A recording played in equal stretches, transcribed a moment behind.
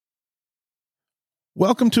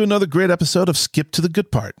Welcome to another great episode of Skip to the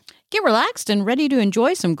Good Part. Get relaxed and ready to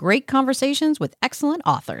enjoy some great conversations with excellent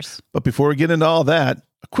authors. But before we get into all that,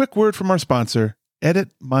 a quick word from our sponsor,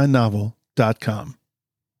 editmynovel.com.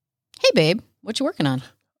 Hey, babe, what you working on?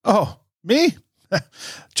 Oh, me?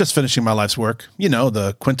 Just finishing my life's work. You know,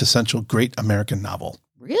 the quintessential great American novel.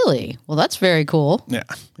 Really? Well, that's very cool. Yeah,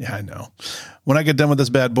 I know. When I get done with this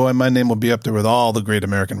bad boy, my name will be up there with all the great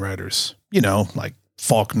American writers. You know, like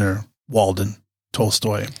Faulkner, Walden,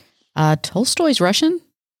 Tolstoy. Tolstoy's Russian?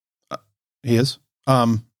 He is?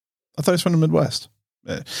 I thought he was from the Midwest.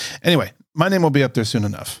 Anyway, my name will be up there soon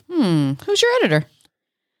enough. Who's your editor?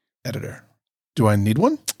 Editor. Do I need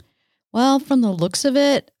one? Well, from the looks of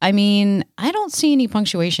it, I mean, I don't see any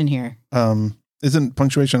punctuation here. Isn't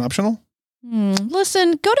punctuation optional?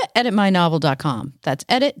 Listen, go to editmynovel.com. That's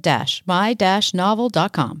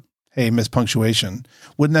edit-my-novel.com. Hey, Miss Punctuation,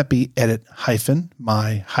 wouldn't that be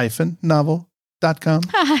edit-my-novel.com?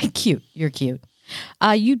 Cute. You're cute.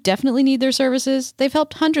 You definitely need their services. They've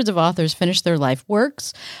helped hundreds of authors finish their life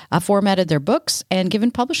works, formatted their books, and given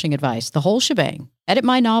publishing advice. The whole shebang.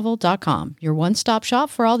 EditMyNovel.com, your one-stop shop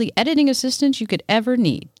for all the editing assistance you could ever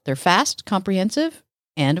need. They're fast, comprehensive,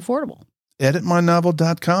 and affordable.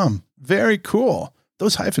 EditMyNovel.com. Very cool.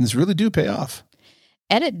 Those hyphens really do pay off.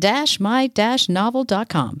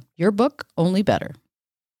 Edit-my-novel.com. Your book, only better.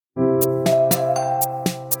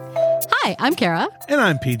 Hi, I'm Kara. And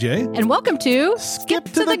I'm PJ. And welcome to Skip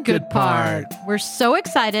to the Good Part. We're so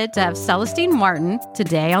excited to have Celestine Martin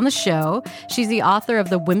today on the show. She's the author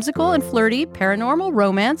of the whimsical and flirty paranormal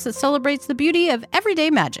romance that celebrates the beauty of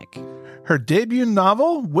everyday magic. Her debut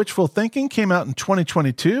novel, Witchful Thinking, came out in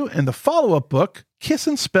 2022, and the follow-up book, Kiss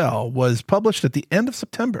and Spell, was published at the end of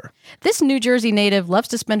September. This New Jersey native loves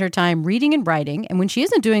to spend her time reading and writing, and when she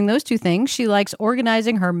isn't doing those two things, she likes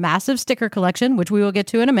organizing her massive sticker collection, which we will get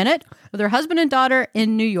to in a minute, with her husband and daughter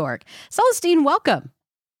in New York. Celestine, welcome.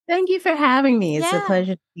 Thank you for having me. It's a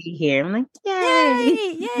pleasure to be here. I'm like,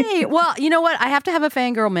 yay. Well, you know what? I have to have a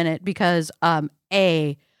fangirl minute because,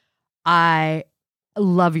 I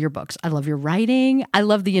love your books. I love your writing. I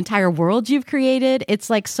love the entire world you've created. It's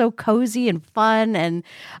like so cozy and fun. And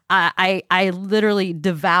I literally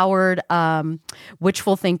devoured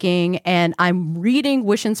Witchful Thinking, and I'm reading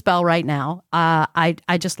Wish and Spell right now. I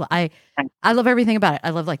love everything about it.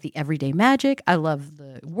 I love like the everyday magic. I love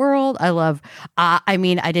the world. I love. I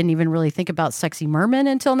didn't even really think about Sexy Merman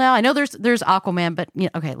until now. I know there's Aquaman, but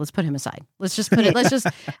okay, let's put him aside. Let's put him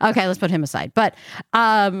aside. But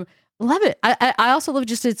love it. I also love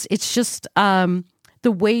it's just the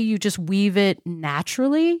way you just weave it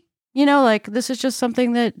naturally. Like this is just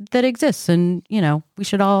something that exists, and we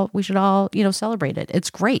should all celebrate it. It's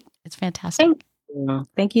great. It's fantastic.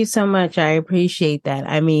 Thank you so much. I appreciate that.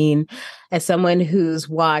 I mean, as someone who's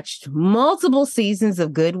watched multiple seasons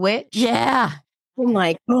of Good Witch, yeah, I'm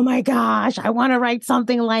like, oh my gosh, I want to write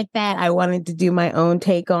something like that. I wanted to do my own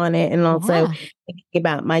take on it, and also thinking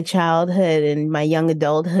about my childhood and my young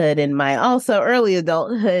adulthood and my also early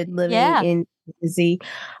adulthood living in Jersey.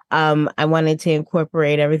 I wanted to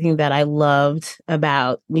incorporate everything that I loved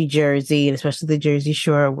about New Jersey, and especially the Jersey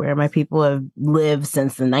Shore, where my people have lived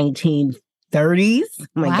since the 1930s. Oh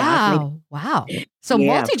my gosh. Wow. So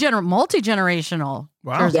multi-generational.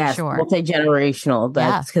 Wow. Yes, Shore. Multi-generational.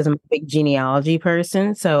 That's because I'm a big genealogy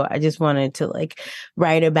person. So I just wanted to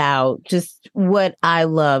write about just what I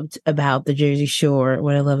loved about the Jersey Shore,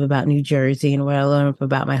 what I love about New Jersey, and what I love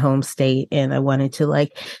about my home state. And I wanted to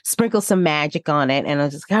sprinkle some magic on it. And I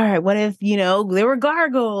was just all right, what if, there were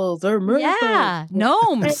gargoyles or mermaids? Yeah,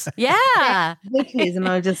 gnomes. Yeah. Witches. And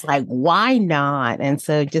I was just like, why not? And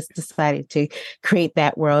so just decided to create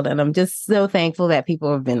that world. And I'm just so thankful that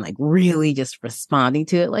people have been really just responding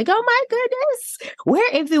to it. Like, oh my goodness,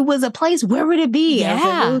 if it was a place, where would it be?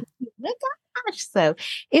 Yeah. Oh my gosh. So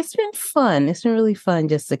it's been fun. It's been really fun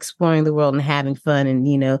just exploring the world and having fun and,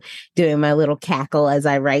 doing my little cackle as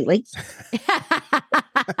I write. A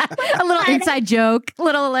little inside joke,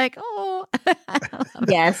 oh.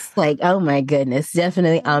 Yes. Oh my goodness.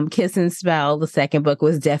 Definitely. Kiss and Spell, the second book,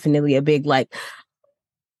 was definitely a big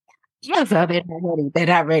yes, they're not ready. They're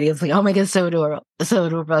not ready. It's like, oh my God, so adorable. So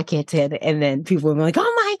adorable. I can't stand it. And then people were like, oh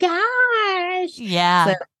my gosh. Yeah.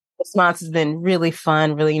 So the response has been really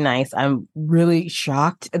fun, really nice. I'm really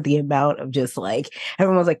shocked at the amount of just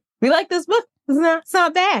everyone's like, we like this book. It's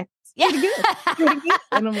not bad. It's pretty good.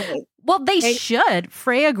 And I'm like, well, they should.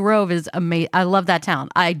 Freya Grove is amazing. I love that town.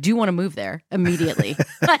 I do want to move there immediately.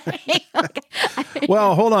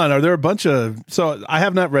 Well, hold on. Are there a bunch of... So I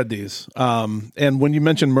have not read these. And when you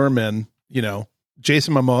mentioned mermen,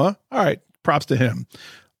 Jason Momoa, all right, props to him.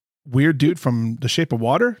 weird dude from The Shape of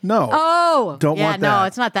Water? No. Oh, Don't want that. No,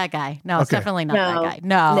 it's not that guy. No, it's Okay. definitely not that guy.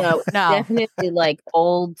 No. Definitely like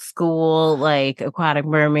old school, like aquatic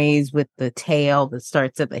mermaids with the tail that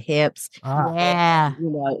starts at the hips. Yeah.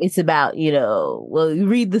 It's about, well, you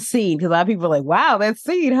read the scene because a lot of people are like, wow, that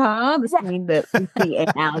scene, huh? The scene that Lucy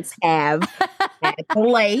and Alex have at the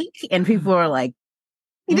lake. And people are like,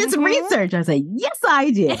 you did some research. I say, yes,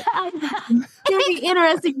 I did. Very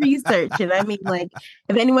interesting research. And I mean, like,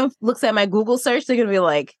 if anyone looks at my Google search, they're going to be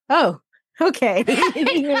like, oh, okay.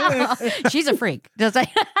 She's a freak. Does I?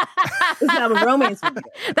 It's not a romance movie.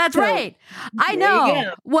 That's right. I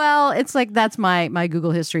know. Well, it's like, that's my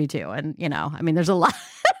Google history too. And, I mean, there's a lot.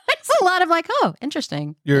 It's a lot of like, oh,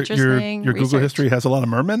 interesting. Your interesting Google research. history has a lot of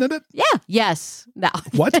mermen in it? Yeah. Yes. No.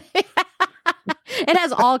 What? It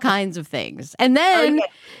has all kinds of things. And then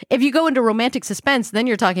if you go into romantic suspense, then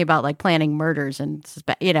you're talking about like planning murders and,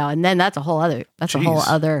 and then that's a whole other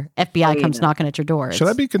FBI comes knocking at your door. Should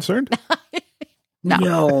I be concerned? No.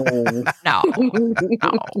 No.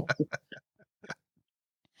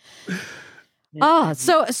 Oh,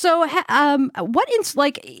 what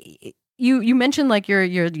like you mentioned like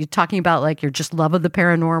you're talking about like your just love of the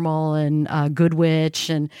paranormal and Good Witch,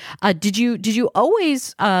 and did you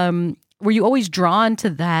always were you always drawn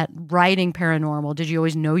to that writing paranormal? Did you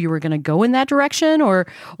always know you were going to go in that direction, or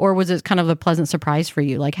was it kind of a pleasant surprise for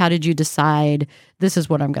you? Like, how did you decide this is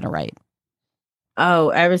what I'm going to write? Oh,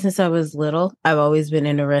 ever since I was little, I've always been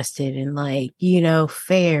interested in like,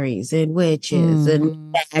 fairies and witches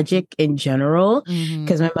and magic in general.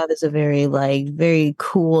 Because my mother's a very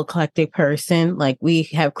cool, eclectic person. Like we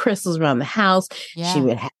have crystals around the house. Yeah. She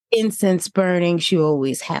would have incense burning. She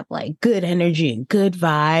always have like good energy and good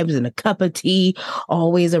vibes and a cup of tea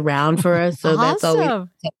always around for us. So that's always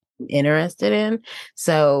interested in.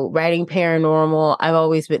 So writing paranormal, I've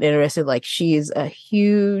always been interested. Like she's a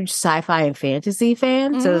huge sci-fi and fantasy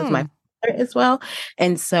fan. So it's my father as well.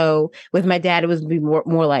 And so with my dad, it was be more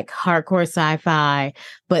like hardcore sci-fi.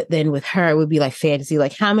 But then with her, it would be like fantasy.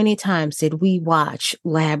 Like how many times did we watch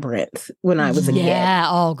Labyrinth when I was a kid? Yeah,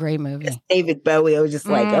 oh, great movie. David Bowie. I was just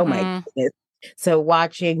like, oh my goodness. So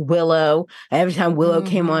watching Willow, every time Willow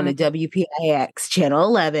came on the WPIX channel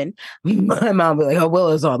 11, my mom would be like, oh,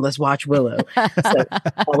 Willow's on, let's watch Willow. So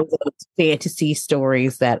all those fantasy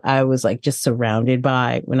stories that I was like just surrounded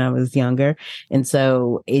by when I was younger. And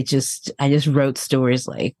so I just wrote stories.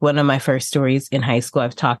 Like one of my first stories in high school,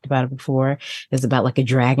 I've talked about it before, is about like a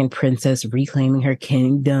dragon princess reclaiming her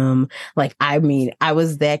kingdom. Like, I mean, I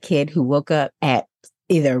was that kid who woke up at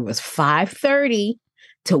either it was 5:30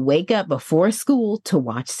 to wake up before school to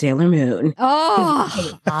watch Sailor Moon.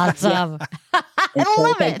 Oh, awesome. I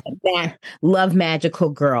love it. Love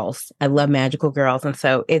magical girls. I love magical girls. And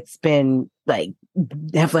so it's been like,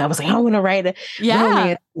 definitely, I was like, I want to write a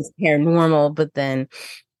romance paranormal, but then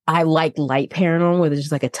I like light paranormal where there's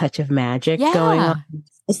just like a touch of magic going on.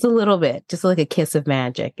 Just a little bit, just like a kiss of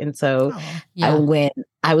magic. And so when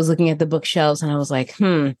I was looking at the bookshelves and I was like,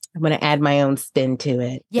 I'm going to add my own spin to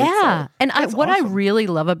it. Yeah. And what I really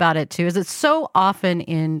love about it too is it's so often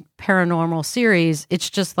in paranormal series, it's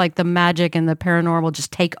just like the magic and the paranormal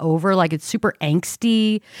just take over. Like it's super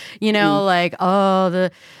angsty, like, oh,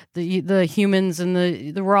 the humans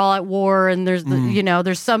and we're all at war and there's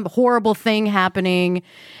there's some horrible thing happening.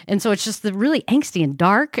 And so it's just really angsty and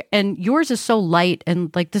dark, and yours is so light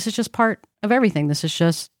and like, this is just part of everything. This is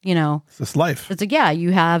just, it's just life. It's like,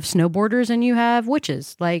 you have snowboarders and you have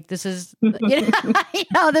witches. Like this is,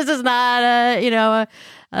 this is not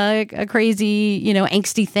a crazy,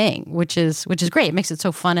 angsty thing, which is great. It makes it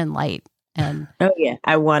so fun and light. And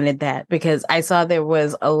I wanted that because I saw there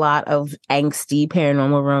was a lot of angsty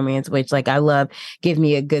paranormal romance, which like I love. Give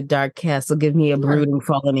me a good dark castle, give me a brooding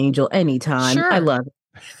fallen angel anytime. Sure. I love it.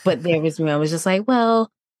 But there was me, I was just like,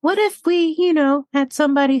 well, what if we, had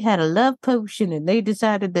somebody had a love potion and they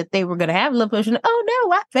decided that they were going to have a love potion? Oh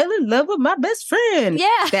no, I fell in love with my best friend.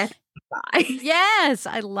 Yeah. That's fine. Yes,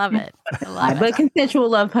 I love it. But consensual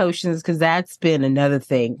love potions, because that's been another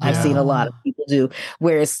thing I've seen a lot of people do,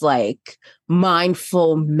 where it's like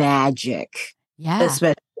mindful magic. Yeah.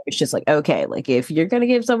 Especially it's just like, okay, like if you're going to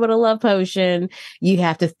give someone a love potion, you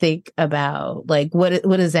have to think about like, what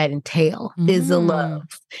does that entail? Is the love,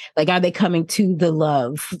 like, are they coming to the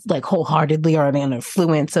love like wholeheartedly, or are they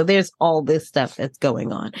influence? So there's all this stuff that's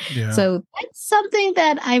going on. Yeah. So that's something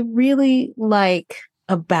that I really like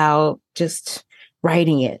about just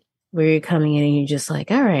writing it, where you're coming in and you're just like,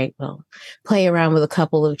 all right, well, play around with a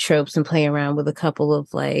couple of tropes and play around with a couple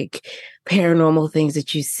of like paranormal things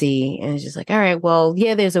that you see. And it's just like, all right, well,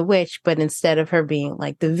 there's a witch, but instead of her being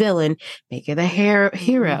like the villain, make her the hero,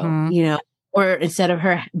 Or instead of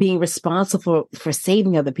her being responsible for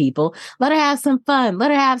saving other people, let her have some fun.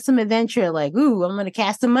 Let her have some adventure. Like, ooh, I'm going to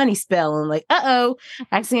cast a money spell. And like, uh-oh,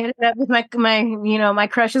 I accidentally ended up with my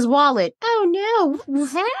crush's wallet. Oh no, what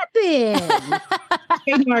happened?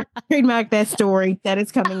 Trademark that story. That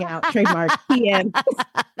is coming out. Trademark PM.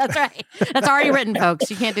 That's right. That's already written,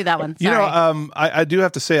 folks. You can't do that one. Sorry. You know, I do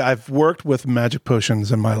have to say I've worked with magic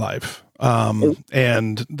potions in my life.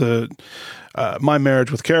 And my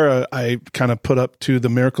marriage with Kara, I kind of put up to the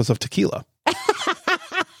miracles of tequila.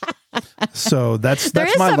 So that's there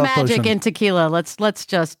is my some love magic potion. in tequila. Let's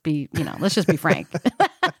just be frank.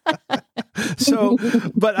 So,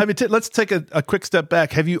 but I mean, let's take a quick step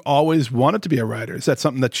back. Have you always wanted to be a writer? Is that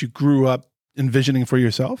something that you grew up envisioning for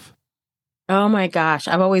yourself? Oh my gosh.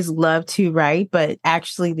 I've always loved to write, but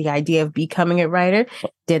actually the idea of becoming a writer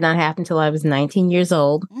did not happen until I was 19 years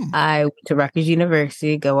old. I went to Rutgers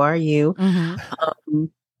University, go RU.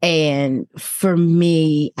 And for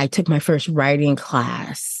me, I took my first writing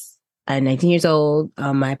class at 19 years old.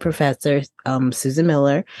 My professor, Susan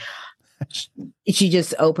Miller, she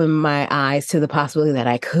just opened my eyes to the possibility that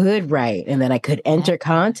I could write and that I could enter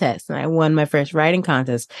contests. And I won my first writing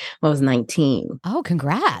contest when I was 19. Oh,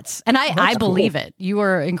 congrats. And I believe it. You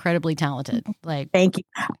are incredibly talented. Like, thank you.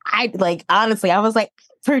 Honestly, I was like,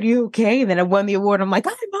 pretty okay. And then I won the award. I'm like,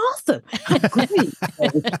 I'm awesome. I'm great.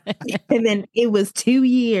 And then it was 2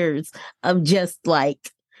 years of just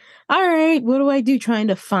like, all right, what do I do? Trying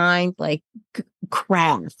to find like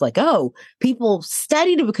craft, like, oh, people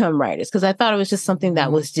study to become writers. Cause I thought it was just something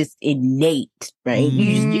that was just innate, right?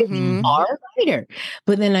 You are a writer,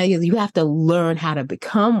 but then you have to learn how to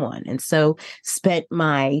become one. And so spent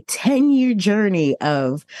my 10-year journey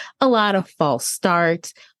of a lot of false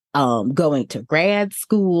starts, going to grad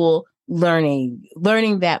school, learning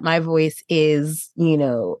that my voice is,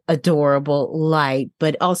 adorable, light,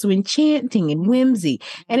 but also enchanting and whimsy,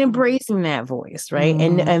 and embracing that voice, right?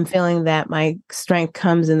 And feeling that my strength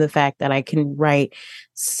comes in the fact that I can write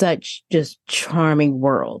such just charming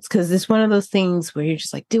worlds. Because it's one of those things where you're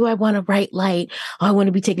just like, do I want to write light? Oh, I want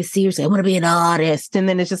to be taken seriously. I want to be an artist. And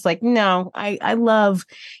then it's just like, no, I love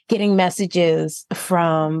getting messages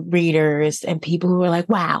from readers and people who are like,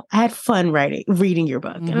 wow, I had fun reading your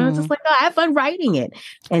book. And I was just like, oh, I had fun writing it.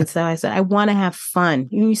 And so I said, I want to have fun.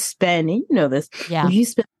 You spend, and you know this, if you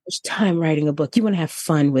spend much time writing a book, you want to have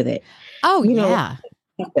fun with it. Oh, you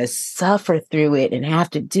have to suffer through it and have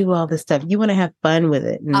to do all this stuff. You want to have fun with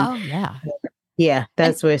it. And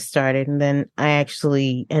that's where it started. And then I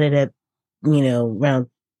actually ended up, around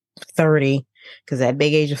 30, because that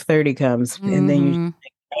big age of 30 comes, and then you're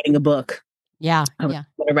writing a book. I'm going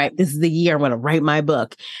to write. This is the year I'm going to write my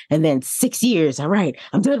book, and then 6 years. All right,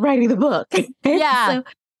 I'm done writing the book. So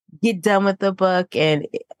get done with the book, and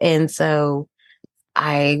so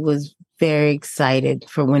I was very excited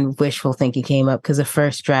for when wishful thinking came up, because the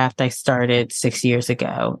first draft I started 6 years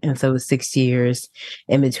ago. And so it was 6 years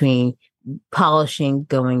in between polishing,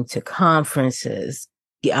 going to conferences,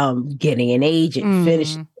 getting an agent,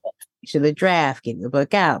 finishing the draft, getting the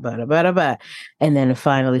book out, blah, blah, blah, blah. And then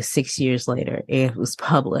finally 6 years later, it was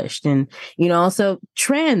published. And, also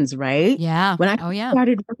trends, right? Yeah. When I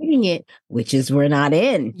started writing it, witches were not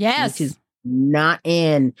in. Yes. Which is not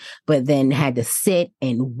in, but then had to sit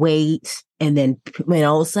and wait. And then when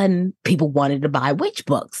all of a sudden people wanted to buy witch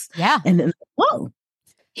books. Yeah. And then, whoa,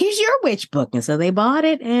 here's your witch book. And so they bought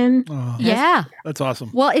it. And that's awesome.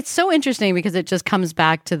 Well, it's so interesting because it just comes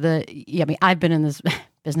back to I've been in this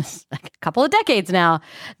business like a couple of decades now.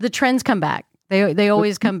 The trends come back. They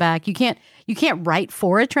always come back. You can't write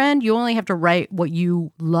for a trend. You only have to write what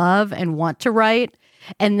you love and want to write.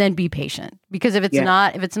 And then be patient, because if it's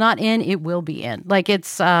not in, it will be in. Like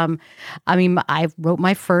it's, I wrote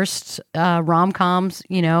my first rom-coms,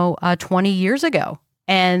 20 years ago,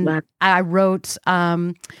 and I wrote,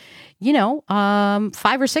 5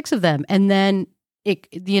 or 6 of them, and then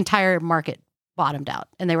the entire market bottomed out,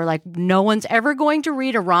 and they were like, no one's ever going to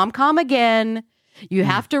read a rom-com again. You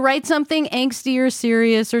have to write something angsty or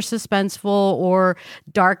serious or suspenseful or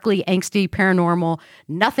darkly angsty, paranormal.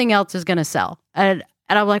 Nothing else is going to sell. And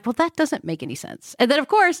I'm like, well, that doesn't make any sense. And then, of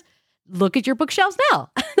course, look at your bookshelves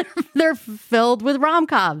now. They're filled with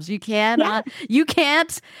rom-coms. You can't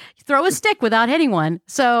throw a stick without hitting one.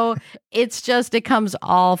 So it comes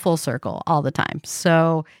all full circle all the time.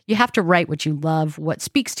 So you have to write what you love, what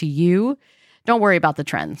speaks to you. Don't worry about the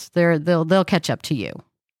trends. They'll catch up to you.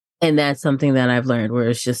 And that's something that I've learned, where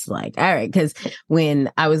it's just like, all right, because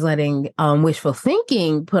when I was letting wishful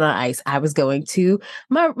thinking put on ice, I was going to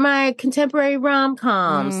my contemporary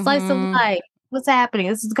rom-com, slice of life. What's happening?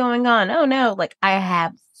 This is going on. Oh no, like I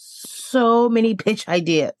have so many pitch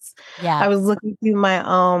ideas. Yeah. I was looking through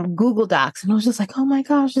my Google Docs and I was just like, oh my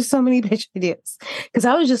gosh, there's so many pitch ideas. Because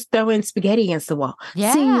I was just throwing spaghetti against the wall,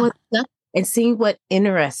 seeing what stuff and seeing what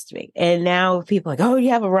interests me. And now people are like, oh, you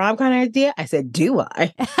have a rom-com idea? I said, do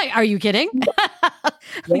I? Are you kidding?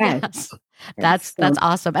 Yes. That's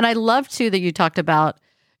awesome. And I love too that you talked about,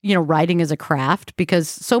 writing as a craft, because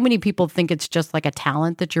so many people think it's just like a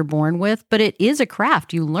talent that you're born with, but it is a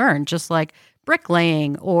craft you learn, just like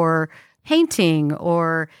bricklaying or painting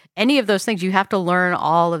or any of those things. You have to learn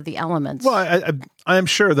all of the elements. Well, I am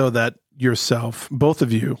sure though that yourself, both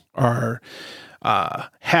of you are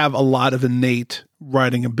have a lot of innate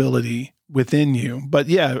writing ability within you. But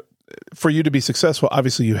yeah, for you to be successful,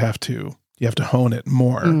 obviously you have to hone it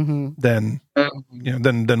more than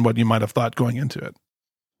what you might have thought going into it.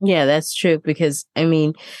 Yeah, that's true. Because I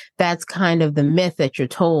mean, that's kind of the myth that you're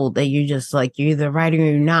told, that you're just like, you're either writing or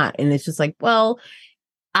you're not. And it's just like, well,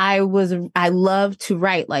 I love to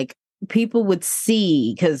write. Like, people would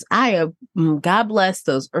see, because God bless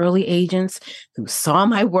those early agents who saw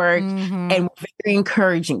my work and were very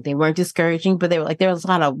encouraging. They weren't discouraging, but they were like, there was a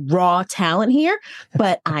lot of raw talent here,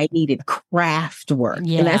 but I needed craft work.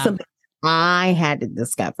 Yeah. And that's something I had to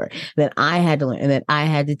discover, that I had to learn, and that I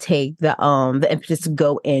had to take the impetus to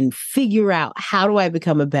go and figure out, how do I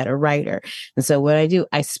become a better writer? And so what I do,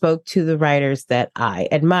 I spoke to the writers that I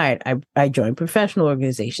admired. I joined professional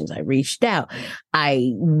organizations. I reached out.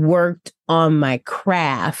 I worked on my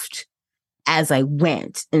craft as I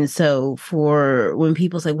went. And so for when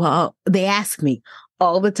people say, well, they ask me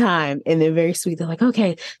all the time, and they're very sweet. They're like,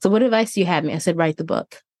 okay, so what advice do you have me? I said, write the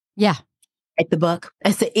book. Yeah. Write the book.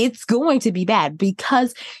 I said, it's going to be bad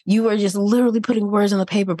because you are just literally putting words on the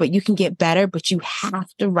paper, but you can get better, but you have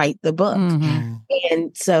to write the book.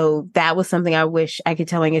 And so that was something I wish I could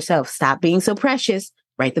tell yourself. Stop being so precious.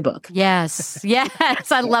 Write the book. Yes.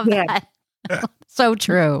 Yes. I love that. So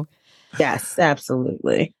true. Yes,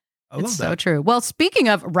 absolutely. It's so true. Well, speaking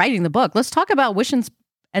of writing the book, let's talk about Wish and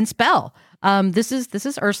Spell. This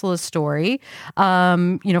is Ursula's story.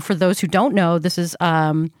 For those who don't know, this is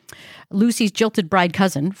Lucy's jilted bride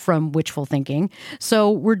cousin from Witchful Thinking.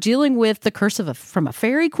 So we're dealing with the curse from a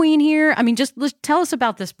fairy queen here. I mean, just tell us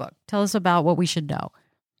about this book. Tell us about what we should know.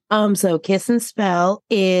 So Kiss and Spell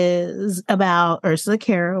is about Ursula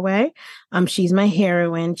Caraway. She's my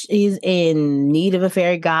heroine. She's in need of a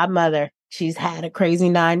fairy godmother. She's had a crazy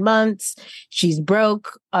 9 months. She's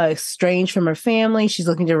broke, estranged from her family. She's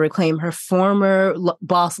looking to reclaim her former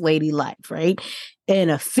boss lady life, right? In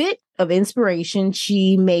a fit of inspiration,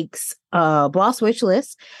 she makes a boss wish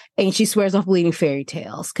list and she swears off bleeding fairy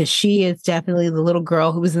tales, because she is definitely the little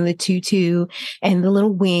girl who was in the tutu and the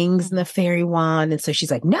little wings and the fairy wand. And so she's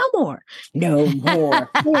like, no more fairy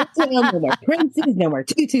tales, no more princes, no more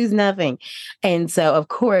tutus, nothing. And so, of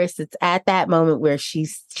course, it's at that moment where she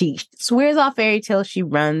swears off fairy tales. She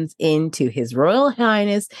runs into His Royal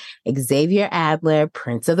Highness Xavier Adler,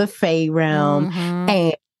 Prince of the Fae Realm,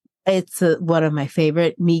 and it's one of my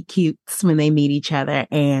favorite meet cutes when they meet each other.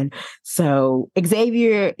 And so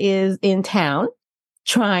Xavier is in town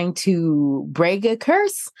trying to break a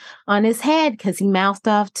curse on his head because he mouthed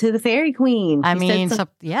off to the fairy queen. I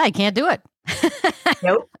can't do it.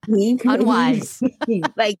 Nope. Unwise.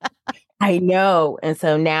 I know. And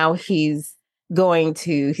so now he's come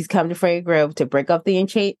to Fairy Grove to break up the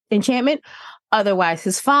enchantment. Otherwise,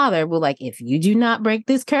 his father will if you do not break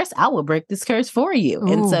this curse, I will break this curse for you. Ooh.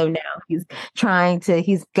 And so now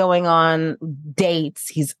he's going on dates.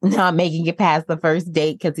 He's not making it past the first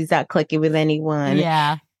date because he's not clicking with anyone.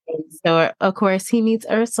 Yeah. And so, of course, he meets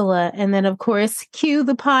Ursula. And then, of course, cue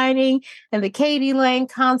the pining and the Katie Lang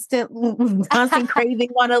constant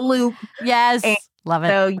craving on a loop. Yes. And love it.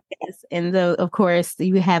 So, yes. And of course,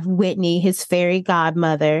 you have Whitney, his fairy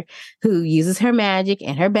godmother, who uses her magic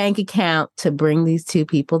and her bank account to bring these two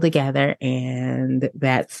people together. And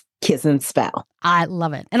that's Kiss and Spell. I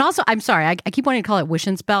love it. And also, I'm sorry, I keep wanting to call it Wish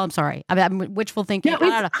and Spell. I'm sorry. I'm wishful thinking. No,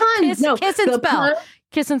 it's puns. Kiss and Spell.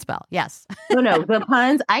 Kiss and Spell. Yes. No, the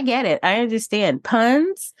puns. I get it. I understand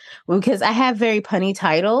puns because I have very punny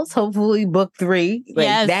titles. Hopefully, book 3.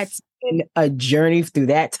 Yes. That's been a journey through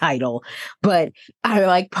that title. But I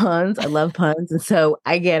like puns. I love puns, and so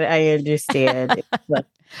I get it. I understand.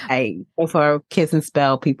 For Kiss and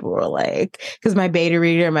Spell, people were like, because my beta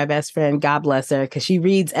reader, my best friend, God bless her, because she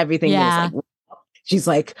reads everything. Yeah. She's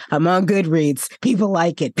like, I'm on Goodreads. People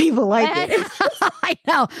like it. People like it. I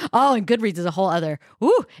know. Oh, and Goodreads is a whole other.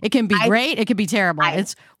 Ooh, it can be great. It can be terrible.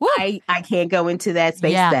 I can't go into that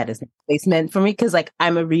space. Yeah. That is not space meant for me because, like,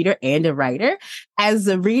 I'm a reader and a writer. As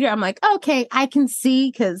a reader, I'm like, okay, I can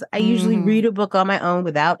see because I usually read a book on my own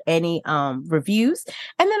without any reviews,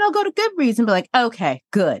 and then I'll go to Goodreads and be like, okay,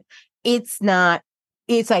 good. It's not.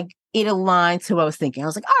 It's like it aligns to what I was thinking. I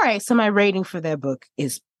was like, all right, so my rating for that book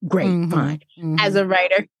is great, fine. As a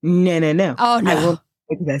writer, no. Oh no. I will not go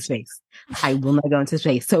into that space. I will not go into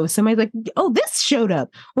space. So if somebody's like, oh, this showed up,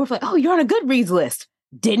 or if like, oh, you're on a Goodreads list.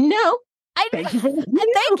 Didn't know. Thank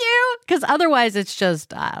you. Because otherwise it's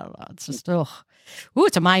just, I don't know. It's just, ooh,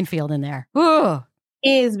 it's a minefield in there. Ooh.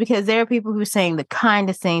 Is because there are people who are saying the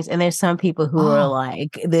kindest things, and there's some people who are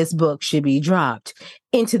like, this book should be dropped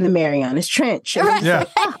into the Marianas Trench. Right. Yeah.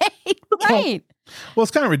 Right. Well,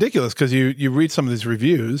 it's kind of ridiculous because you read some of these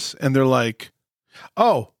reviews and they're like,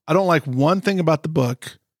 oh, I don't like one thing about the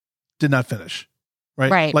book, did not finish.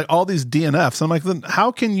 Right. Like all these DNFs. I'm like, then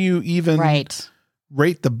how can you even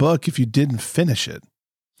rate the book if you didn't finish it?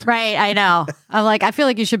 Right. I know. I'm like, I feel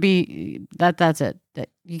like you should be, that's it.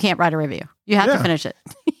 You can't write a review. You have to finish it.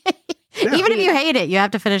 Even if you hate it, you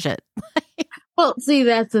have to finish it. Well, see,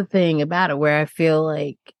 that's the thing about it where I feel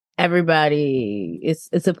like everybody,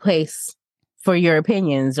 it's a place for your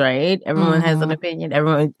opinions, right? Everyone has an opinion.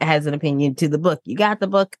 Everyone has an opinion to the book. You got the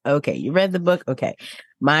book. Okay. You read the book. Okay.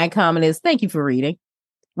 My comment is thank you for reading.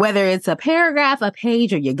 Whether it's a paragraph, a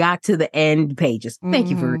page, or you got to the end pages. Thank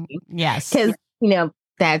you for reading. Yes. Because,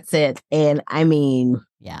 that's it. And I mean,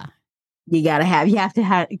 you have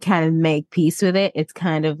to kind of make peace with it. It's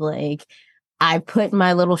kind of like, I put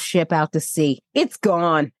my little ship out to sea. It's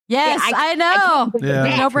gone. Yes, I know.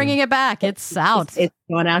 There's no bringing it back. It's out. It's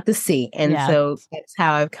gone out to sea. And so that's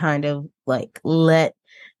how I've kind of like let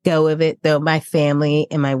go of it. Though my family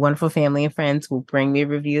and my wonderful family and friends will bring me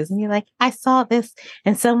reviews and you're like, I saw this.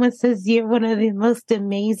 And someone says, you're one of the most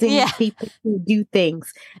amazing people who do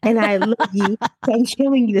things. And I love you. So I'm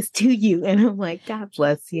showing this to you. And I'm like, God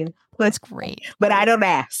bless you. That's great. But I don't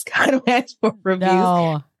ask. I don't ask for reviews.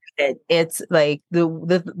 No. It's like the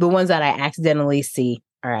ones that I accidentally see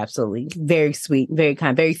are absolutely very sweet, very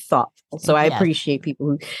kind, very thoughtful. So I appreciate people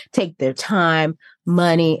who take their time,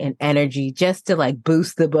 money, and energy just to like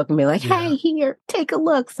boost the book and be like, hey, here, take a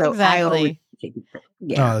look. So I always oh,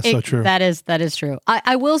 that's so true. That is true.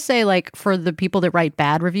 I will say, like, for the people that write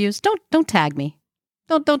bad reviews, don't tag me.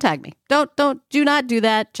 Don't tag me. Do not do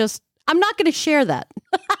that. Just, I'm not going to share that.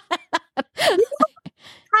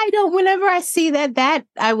 I don't. Whenever I see that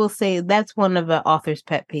I will say that's one of the author's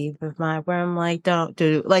pet peeves of mine, where I'm like, don't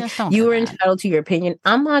you are entitled to your opinion.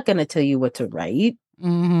 I'm not going to tell you what to write,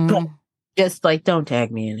 but just like don't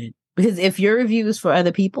tag me in it, because if your review is for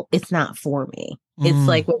other people, it's not for me. It's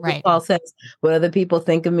like what Paul says: what other people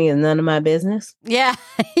think of me is none of my business. Yeah,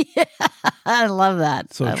 I love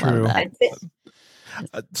that. So true.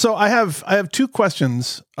 So I have two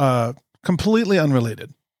questions, completely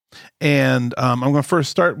unrelated. And I'm going to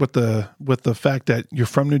first start with the fact that you're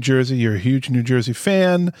from New Jersey. You're a huge New Jersey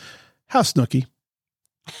fan. How's Snooki?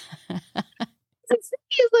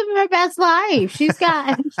 She's living her best life. She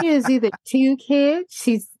has either 2 kids.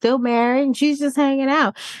 She's still married, and she's just hanging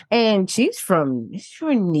out. And she's from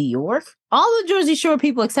New York. All the Jersey Shore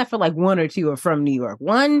people, except for like 1 or 2, are from New York.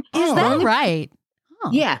 Is that right? Oh.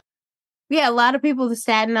 Yeah. Yeah, a lot of people to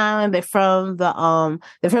Staten Island, they're from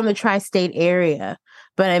the tri-state area.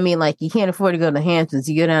 But I mean, like, you can't afford to go to the Hamptons.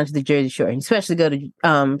 You go down to the Jersey Shore, and especially go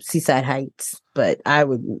to Seaside Heights. But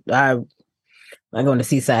I'm going to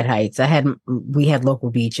Seaside Heights. We had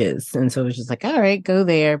local beaches, and so it was just like, all right, go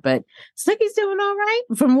there. But Snooki's doing all right,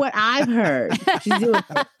 from what I've heard. She's doing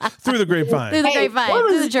through the grapevine. Through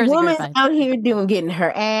the Jersey grapevine. Out here getting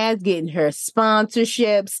her ads, getting her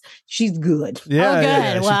sponsorships. She's good. Yeah, good.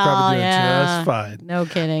 Yeah. She's probably doing just fine. No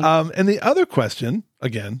kidding. And the other question,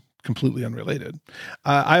 again, completely unrelated.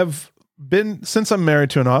 Since I'm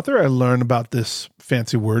married to an author, I learned about this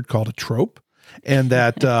fancy word called a trope, and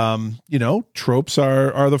that, tropes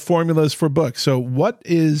are the formulas for books. So what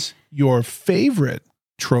is your favorite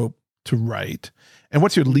trope to write, and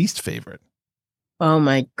what's your least favorite? Oh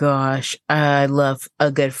my gosh. I love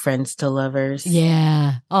a good friends to lovers.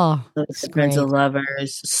 Yeah. Oh, friends to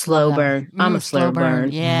lovers. Slow burn. I'm a slow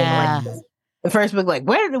burn. Yeah. The first book, like,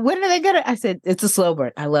 when are they gonna? I said it's a slow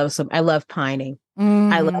burn. I love pining.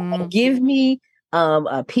 Give me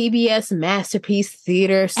a PBS masterpiece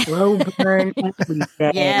theater slow burn.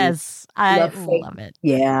 Yes, I love it.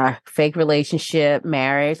 Yeah, fake relationship,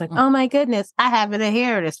 marriage. Like, oh my goodness, I have an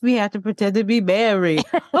inheritance. We have to pretend to be married.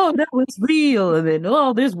 Oh no, it's real. And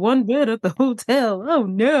then there's one bed at the hotel. Oh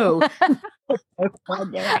no.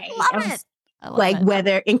 Love it. like it.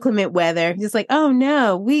 weather, inclement weather. Just like, oh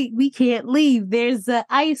no, we can't leave. There's a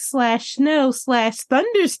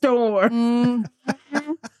ice/snow/thunderstorm.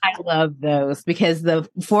 I love those because the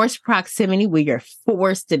forced proximity where you're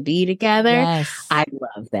forced to be together. Yes. I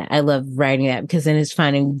love that. I love writing that because then it's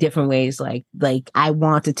finding different ways like I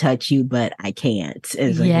want to touch you, but I can't.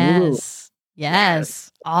 It's like, ooh.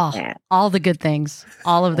 Yes. Oh, all the good things.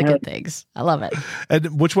 All of the good things. I love it.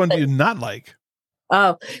 And which one do you not like?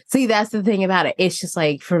 Oh, see, that's the thing about it. It's just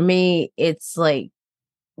like, for me, it's like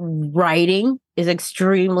writing is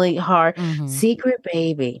extremely hard. Secret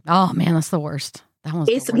Baby. Oh man, that's the worst. That one's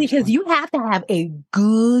It's because you have to have a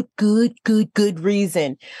good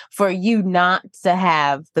reason for you not to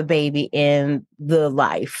have the baby in the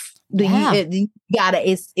life. You gotta,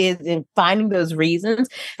 it's in finding those reasons,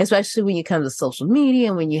 especially when you come to social media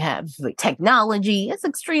and when you have like technology, it's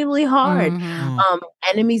extremely hard.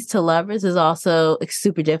 Enemies to lovers is also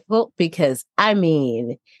super difficult because I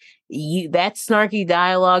mean, that snarky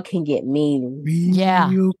dialogue can get mean.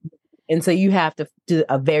 And so you have to do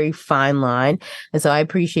a very fine line. And so I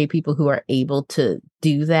appreciate people who are able to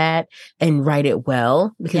do that and write it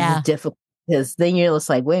well because it's difficult. Because then you're just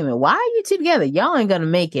like, wait a minute, why are you two together? Y'all ain't going to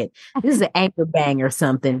make it. This is an anchor bang or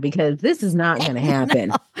something because this is not going to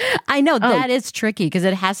happen. I know that is tricky because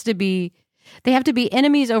they have to be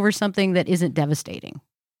enemies over something that isn't devastating.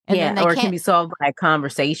 And or it can be solved by a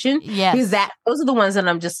conversation. Yes. Because those are the ones that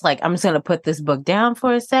I'm just like, I'm just going to put this book down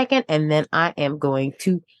for a second and then I am going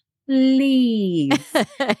to leave.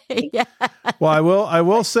 Well, I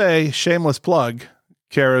will say, shameless plug,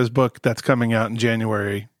 Kara's book that's coming out in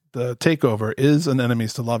January, The Takeover, is an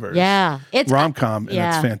enemies to lovers. Yeah. It's rom-com and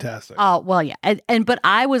it's fantastic. Oh, well, yeah. But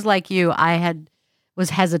I was like you, was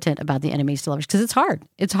hesitant about the enemies to lovers because it's hard.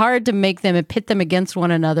 It's hard to make them and pit them against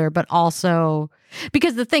one another, but also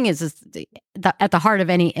because the thing is at the heart of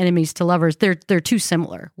any enemies to lovers, they're too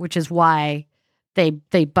similar, which is why they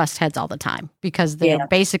bust heads all the time because they're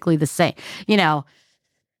basically the same,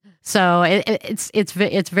 So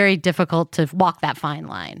it's very difficult to walk that fine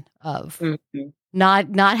line of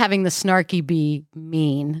not having the snarky be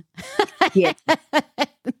mean.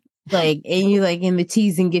 Like, and you like in the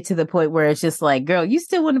teasing get to the point where it's just like, girl, you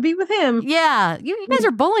still want to be with him. Yeah. You guys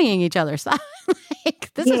are bullying each other. So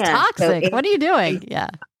like, this is toxic. What are you doing? Yeah.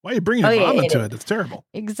 Why are you bringing your mom into it? It's terrible.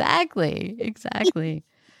 Exactly.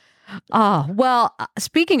 Oh, well,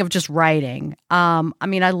 speaking of just writing, I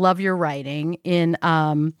mean, I love your writing in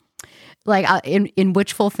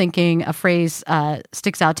Wishful Thinking, a phrase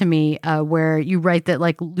sticks out to me where you write that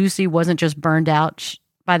like Lucy wasn't just burned out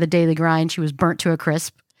by the daily grind, she was burnt to a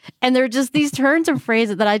crisp. And they're just these turns of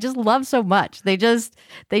phrases that I just love so much. They just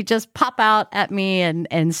pop out at me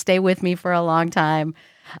and stay with me for a long time.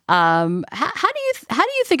 How do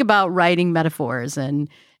you think about writing metaphors and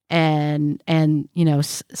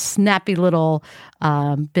snappy little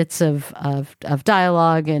bits of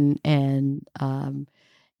dialogue and how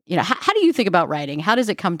do you think about writing? How does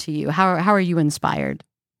it come to you? How are you inspired?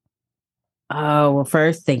 Oh, well,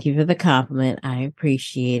 first, thank you for the compliment. I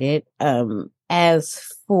appreciate it. As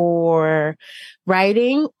for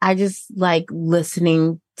writing, I just like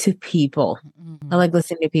listening to people. I like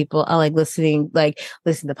listening to people. I like listen to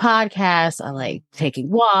podcasts. I like taking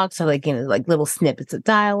walks. I like, little snippets of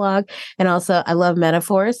dialogue. And also I love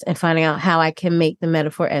metaphors and finding out how I can make the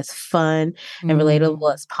metaphor as fun and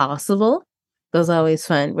relatable as possible. Those are always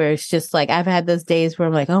fun, where it's just like, I've had those days where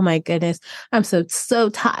I'm like, oh my goodness, I'm so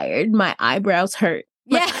tired. My eyebrows hurt.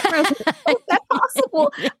 How is that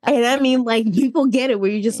possible? And I mean, like, people get it where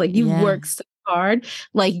you're just like, you work so hard,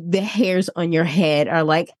 like the hairs on your head are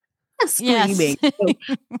like screaming. Yes. So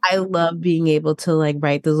I love being able to like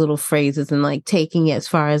write those little phrases and like taking it as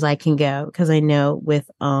far as I can go. Cause I know with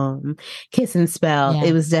Kiss and Spell,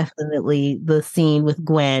 it was definitely the scene with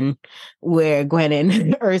Gwen where Gwen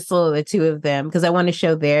and Ursula, the two of them, because I want to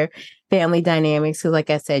show their family dynamics. Cause like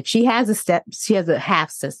I said, she has a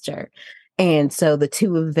half sister. And so the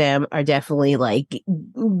two of them are definitely like,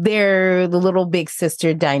 they're the little big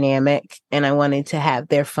sister dynamic. And I wanted to have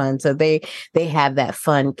their fun. So they have that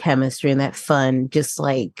fun chemistry and that fun, just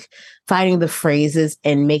like finding the phrases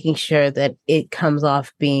and making sure that it comes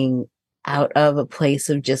off being out of a place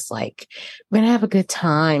of just like, we're going to have a good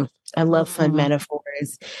time. I love fun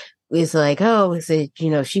metaphors. It's like, oh, is it,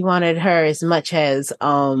 she wanted her as much as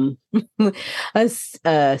a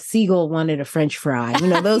seagull wanted a French fry.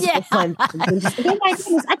 Those are fun. Just, oh my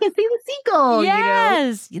goodness, I can see the seagull.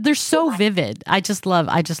 Yes, they're so vivid. I just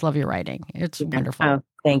love your writing. It's wonderful. Oh,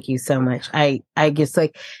 Thank you so much. I just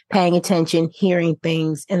like paying attention, hearing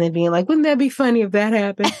things, and then being like, wouldn't that be funny if that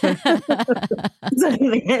happened?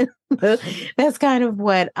 So, that's kind of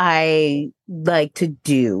what I like to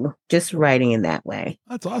do, just writing in that way.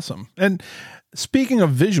 That's awesome. And speaking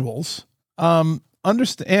of visuals,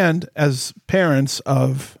 understand as parents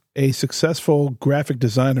of a successful graphic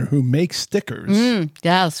designer who makes stickers. Yeah,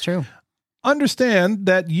 that's true. Understand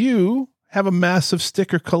that you have a massive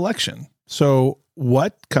sticker collection. So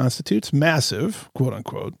what constitutes massive, quote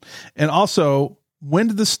unquote? And also, when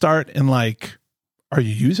did this start? And like, are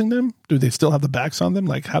you using them? Do they still have the backs on them?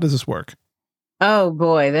 Like, how does this work? Oh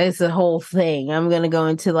boy, that's the whole thing. I'm gonna go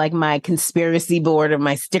into like my conspiracy board of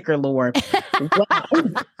my sticker lore. Wow.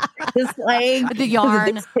 It's like The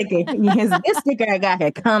yarn. This sticker, yes, this sticker I got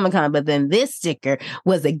at Comic-Con, but then this sticker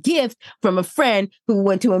was a gift from a friend who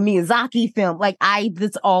went to a Miyazaki film. Like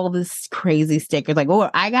this all this crazy stickers. Like, oh,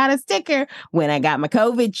 I got a sticker when I got my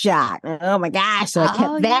COVID shot. Oh my gosh! So I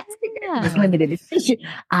kept that sticker. It was limited edition.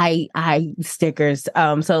 I stickers.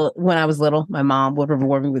 So when I was little, my mom would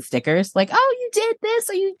reward me with stickers. Like, oh, you did this,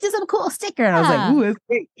 or you did some cool sticker. And I was like, ooh, that's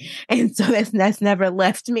great. And so that's never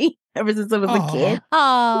left me ever since I was a kid.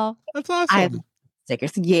 Oh, that's awesome. I have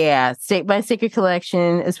stickers. Yeah. My sticker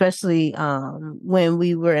collection, especially when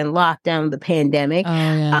we were in lockdown, the pandemic. Oh,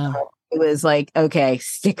 yeah. It was like, okay,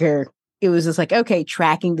 sticker. It was just like, okay,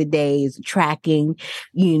 tracking the days, tracking,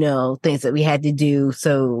 things that we had to do.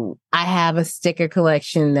 So I have a sticker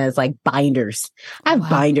collection that's like binders. I have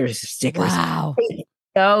binders of stickers. Wow.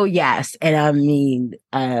 Oh, yes. And I mean,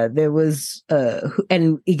 there was,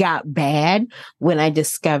 and it got bad when I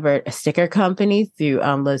discovered a sticker company through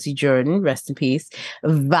Lizzie Jordan, rest in peace,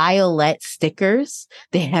 Violet Stickers.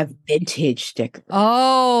 They have vintage stickers.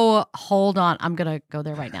 Oh, hold on. I'm going to go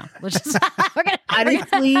there right now. Let's just,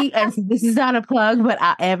 honestly, and this is not a plug, but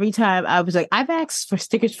every time I was like, I've asked for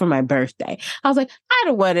stickers for my birthday. I was like, I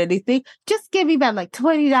don't want anything. Just give me about like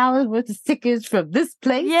 $20 worth of stickers from this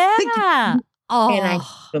place. Yeah. Oh. And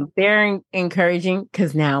I'm very encouraging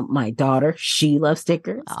because now my daughter, she loves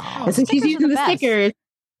stickers. Oh, and so she's using the stickers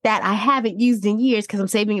that I haven't used in years because I'm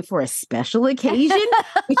saving it for a special occasion,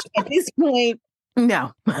 which at this point,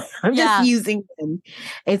 no, I'm just using them.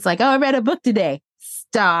 It's like, oh, I read a book today.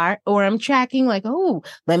 Or I'm tracking like, oh,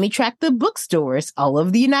 let me track the bookstores all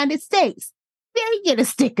over the United States. There you get a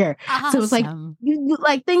sticker. Awesome. So it's like,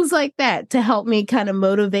 like things like that to help me kind of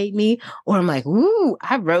motivate me. Or I'm like, ooh,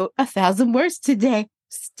 I wrote 1,000 words today.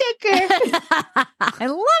 Sticker. I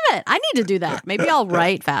love it. I need to do that. Maybe I'll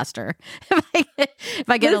write faster if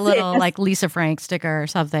I get a little like Lisa Frank sticker or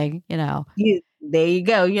something, there you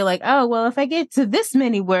go. You're like, oh, well, if I get to this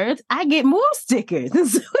many words, I get more stickers. And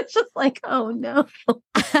so it's just like, oh no.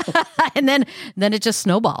 And then it just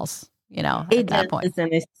snowballs. At that point.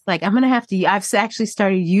 And it's like, I'm going to have to, I've actually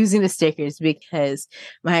started using the stickers because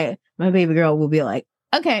my baby girl will be like,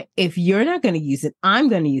 okay, if you're not going to use it, I'm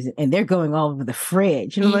going to use it. And they're going all over the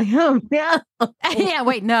fridge. And I'm like, oh no. Yeah,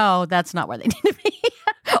 wait, no, that's not where they need to be.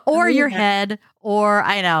 Or your head, or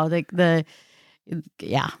I know,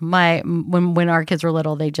 when our kids were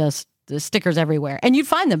little, the stickers everywhere. And you'd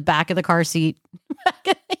find them back of the car seat.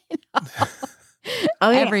 Oh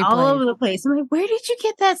yeah, all over the place. I'm like, where did you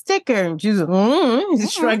get that sticker? And she's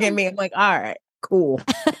just shrugging me. I'm like, all right, cool.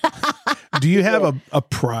 Do you have a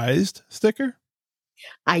prized sticker?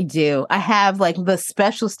 I do. I have like the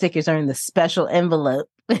special stickers are in the special envelope.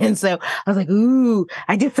 And so I was like, ooh,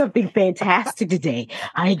 I did something fantastic today.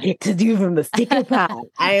 I get to do from the sticker pile.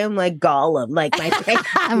 I am like Gollum, like my precious.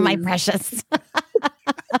 My precious.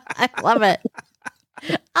 I love it.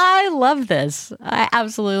 I love this. I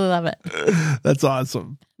absolutely love it. That's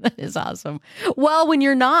awesome. That is awesome. Well, when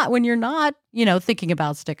you're not, thinking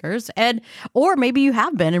about stickers or maybe you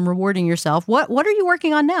have been and rewarding yourself, what are you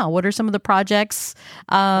working on now? What are some of the projects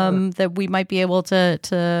that we might be able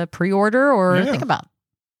to pre-order or think about?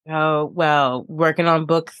 Oh, well, working on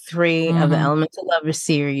book 3 of the Elemental Lover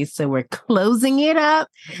series. So we're closing it up.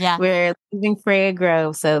 Yeah. We're leaving Freya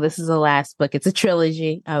Grove. So this is the last book. It's a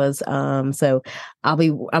trilogy. I'm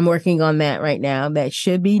working on that right now. That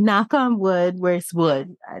should be knock on wood. Where's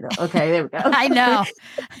wood? I know. Okay, there we go. I know.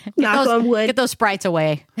 Knock on wood. Get those sprites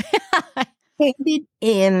away. Handed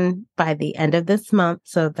in by the end of this month.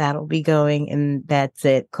 So that'll be going, and that's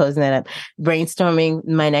it. Closing that up. Brainstorming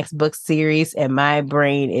my next book series, and my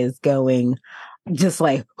brain is going just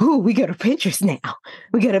like, ooh, we go to Pinterest now.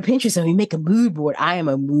 We go to Pinterest and we make a mood board. I am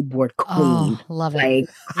a mood board queen. Oh, love it.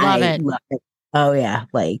 Like, love it. Oh yeah.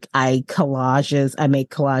 Like I make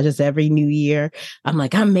collages every new year. I'm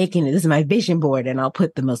like, I'm making it. This is my vision board. And I'll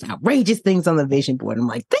put the most outrageous things on the vision board. I'm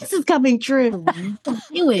like, this is coming true.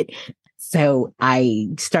 Do it. So I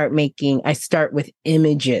start with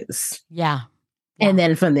images. Yeah. And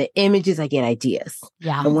then from the images, I get ideas.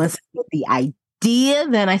 Yeah. And once I get the idea,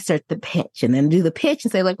 then I start the pitch and then do the pitch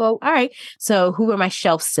and say like, well, all right, so who are my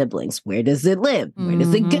shelf siblings? Where does it live? Where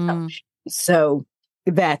does it go? So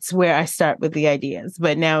that's where I start with the ideas.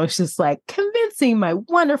 But now it's just like convincing my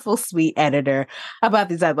wonderful, sweet editor about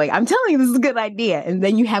these. I'm like, I'm telling you, this is a good idea. And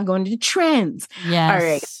then you have going to trends. Yes. All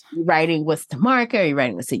right. You writing what's to market? Are you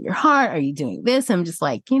writing what's in your heart? Are you doing this? I'm just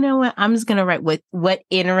like, you know what? I'm just going to write what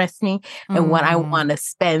interests me and what I want to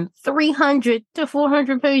spend 300 to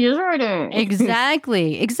 400 pages writing.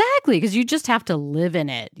 Exactly. Because you just have to live in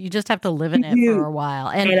it. You just have to live in it for a while.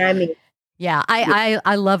 And I mean, yeah,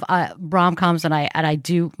 I love rom-coms, and I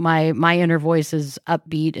do my inner voice is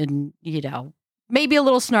upbeat and maybe a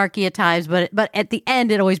little snarky at times, but at the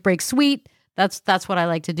end it always breaks sweet. That's what I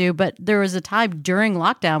like to do. But there was a time during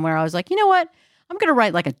lockdown where I was like, you know what, I'm gonna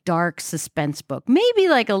write like a dark suspense book, maybe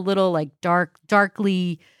like a little like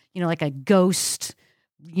darkly, like a ghost,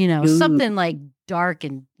 something like dark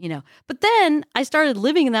and But then I started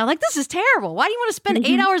living in that. I'm like, this is terrible. Why do you want to spend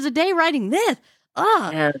 8 hours a day writing this?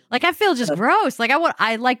 Like I feel just gross. Like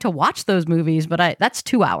I like to watch those movies, but that's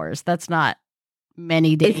 2 hours. That's not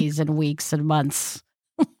many days and weeks and months.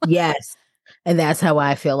 Yes. And that's how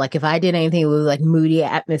I feel. Like if I did anything, it was like moody,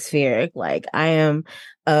 atmospheric. Like I am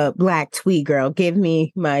a black tweed girl. Give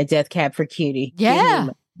me my Death Cab for Cutie. Yeah.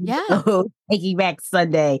 Taking Back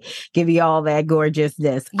Sunday. Give you all that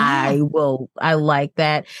gorgeousness. Yeah. I like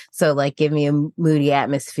that. So like give me a moody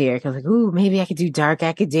atmosphere. Cause like, ooh, maybe I could do dark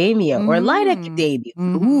academia or light academia.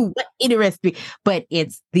 Ooh, what interests me. But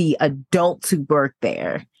it's the adults who work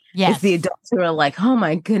there. Yes. It's the adults who are like, oh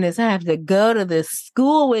my goodness, I have to go to this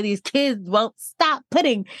school where these kids won't stop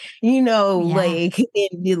putting, like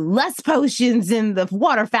less potions in the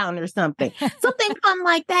water fountain or something. Something fun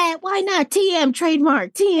like that. Why not? TM,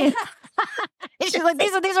 trademark, TM. She's like,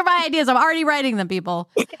 these are my ideas. I'm already writing them, people.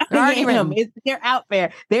 They're already written. They're out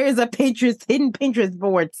there. There is a hidden Pinterest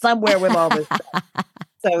board somewhere with all this stuff.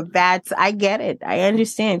 So I get it. I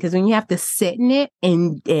understand. Because when you have to sit in it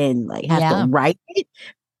and like have to write it,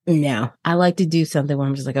 no, I like to do something where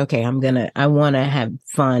I'm just like, okay, I want to have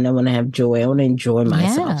fun. I want to have joy. I want to enjoy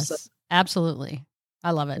myself. Yes, so. Absolutely. I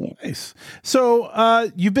love it. Nice.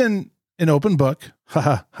 So you've been an open book.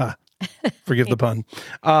 Ha ha. Forgive the pun.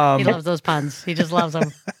 He loves those puns. He just loves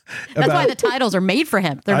them. That's why the titles are made for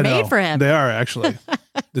him. They're made for him. They are actually.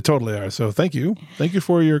 They totally are. So thank you. Thank you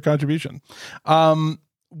for your contribution.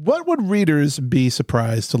 What would readers be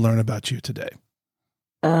surprised to learn about you today?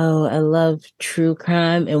 Oh, I love true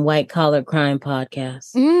crime and white collar crime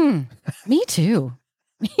podcasts. Me too.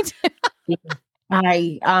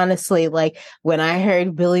 I honestly, like, when I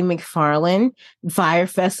heard Billy McFarland, Fire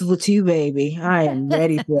Festival 2, baby, I am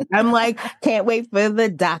ready for it. I'm like, can't wait for the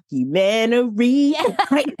documentary.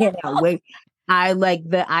 I cannot wait. I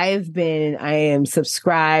am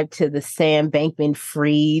subscribed to the Sam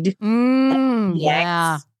Bankman-Fried.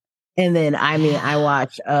 Yeah. And then, I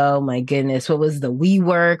watch, oh my goodness, what was the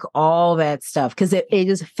WeWork, all that stuff. Cause it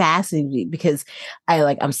is fascinating because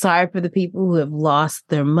I'm sorry for the people who have lost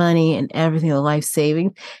their money and everything, their life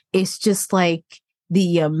savings. It's just like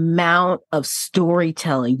the amount of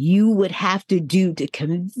storytelling you would have to do to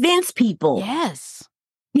convince people. Yes.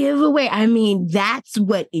 Give away. That's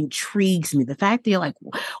what intrigues me. The fact that you're like,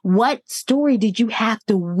 what story did you have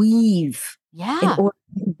to weave? Yeah. In order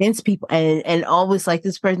to convince people and always like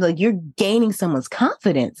this person, like you're gaining someone's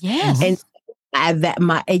confidence. Yes. And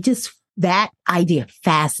that idea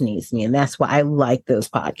fascinates me. And that's why I like those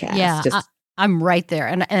podcasts. Yeah. I'm right there.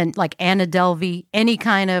 And like Anna Delvey, any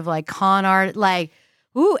kind of like con art, like,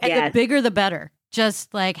 the bigger the better.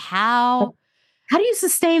 Just like how do you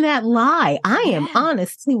sustain that lie? I am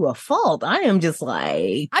honest to a fault. I am just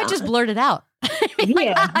like I just blurted out. You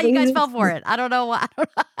guys fell for it. I don't know why.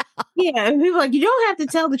 Yeah, and people are like, you don't have to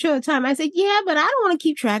tell the truth all the time. I said, yeah, but I don't want to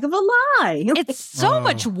keep track of a lie. It's so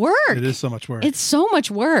much work. It is so much work. It's so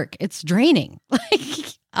much work. It's draining.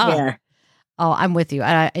 Yeah. Oh, I'm with you.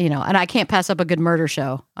 And I can't pass up a good murder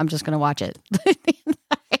show. I'm just going to watch it.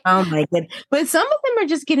 Oh my goodness. But some of them are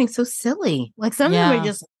just getting so silly. Like some of them are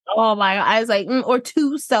just, oh my God. I was like, or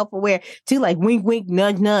too self-aware, too like wink, wink,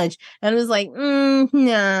 nudge, nudge. And I was like,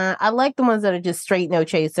 nah. I like the ones that are just straight no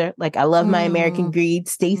chaser. Like I love My American Greed.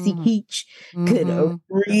 Stacy Keach could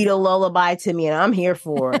read a lullaby to me and I'm here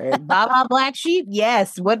for it. Baba Black Sheep.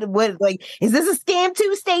 Yes. What, like, is this a scam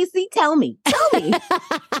too, Stacy? Tell me.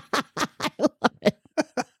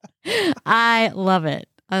 I love it.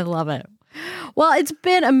 I love it. Well, Well, it's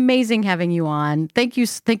been amazing having you on. Thank you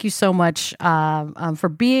so much for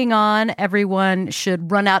being on. Everyone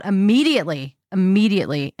should run out immediately,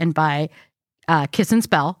 and buy Kiss and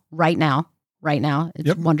Spell right now.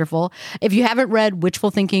 It's wonderful. If you haven't read Witchful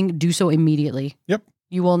Thinking, do so immediately. Yep.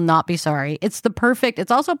 You will not be sorry. It's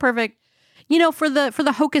also perfect, for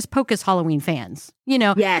the Hocus Pocus Halloween fans.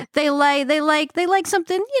 Yeah. They like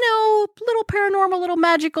something, little paranormal, little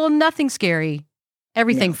magical, nothing scary.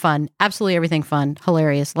 Everything fun. Absolutely everything fun.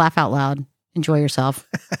 Hilarious. Laugh out loud. Enjoy yourself.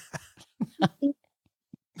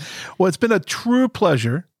 Well, it's been a true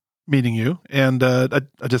pleasure meeting you, and I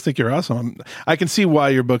just think you're awesome. I can see why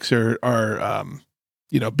your books are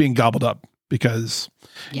being gobbled up, because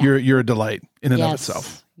you're a delight in and of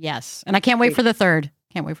itself. Yes, and I can't wait for the third.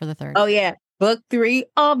 Oh yeah, book 3,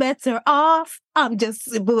 all bets are off. I'm just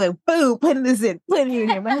boom, putting it in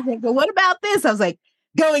here. My husband go, what about this? I was like,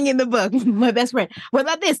 going in the book. My best friend, what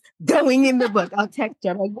about this? Going in the book. I'll text her.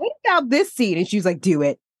 I'm like, what about this scene? And she was like, do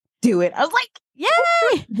it. I was like,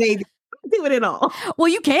 yay, baby. Do it at all. Well,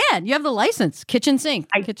 you can. You have the license. Kitchen sink.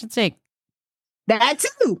 That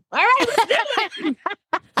too. All right.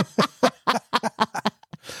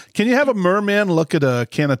 Can you have a merman look at a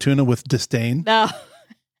can of tuna with disdain? No.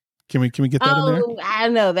 Can we get that in there? I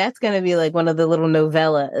know. That's going to be like one of the little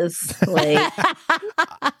novellas. Like,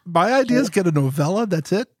 my idea is get a novella.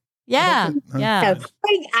 That's it. Yeah. Yeah.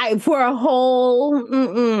 For a whole,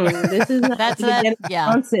 this is not that's a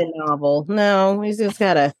Johnson novel. No, we just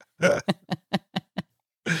gotta.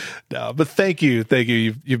 No, but thank you.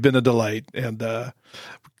 You've been a delight, and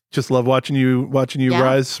just love watching you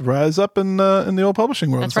rise up in the old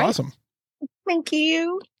publishing world. It's awesome. Thank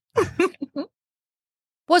you.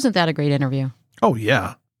 Wasn't that a great interview? Oh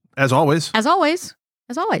yeah, as always.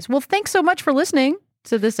 Well, thanks so much for listening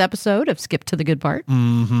to this episode of Skip to the Good Part.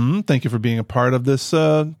 Mm-hmm. Thank you for being a part of this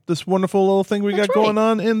this wonderful little thing we got going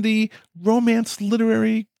on in the romance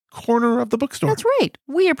literary corner of the bookstore. That's right.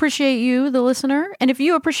 We appreciate you, the listener. And if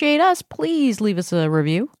you appreciate us, please leave us a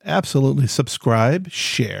review. Absolutely. Subscribe,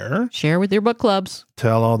 share with your book clubs.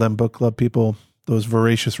 Tell all them book club people, those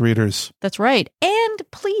voracious readers. That's right. And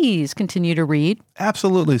please continue to read.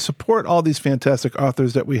 Absolutely. Support all these fantastic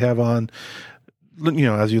authors that we have on.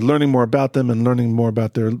 As you're learning more about them and learning more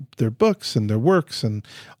about their books and their works and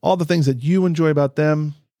all the things that you enjoy about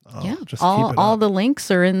them. Just all the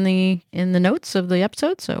links are in the notes of the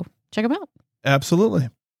episode, so check them out. Absolutely.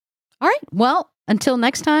 All right. Well, until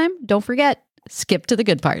next time, don't forget, skip to the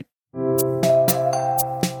good part.